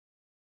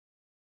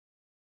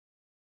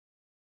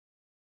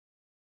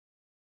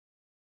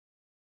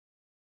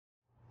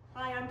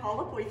Hi, I'm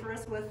Paula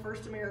Poitras with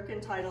First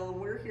American Title, and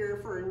we're here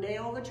for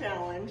Nail the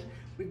Challenge.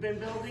 We've been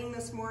building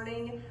this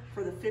morning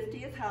for the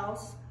 50th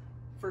house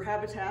for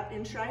Habitat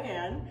in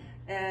Cheyenne,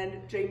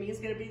 and Jamie is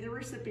going to be the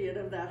recipient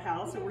of that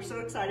house, and we're so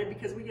excited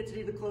because we get to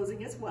do the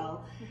closing as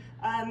well.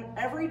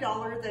 Every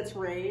dollar that's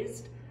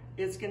raised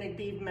is going to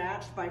be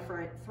matched by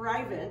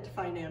Thrivent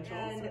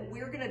Financials, and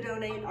we're going to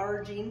donate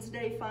our Jeans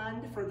Day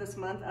fund for this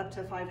month up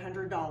to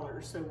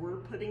 $500. So we're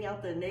putting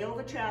out the Nail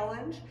the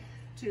Challenge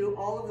to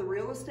all of the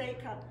real estate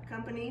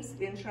companies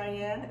in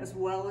Cheyenne, as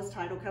well as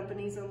title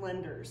companies and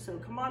lenders. So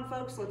come on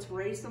folks, let's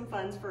raise some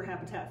funds for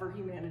Habitat for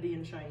Humanity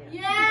in Cheyenne. Yay!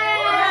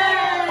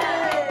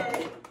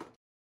 Yay!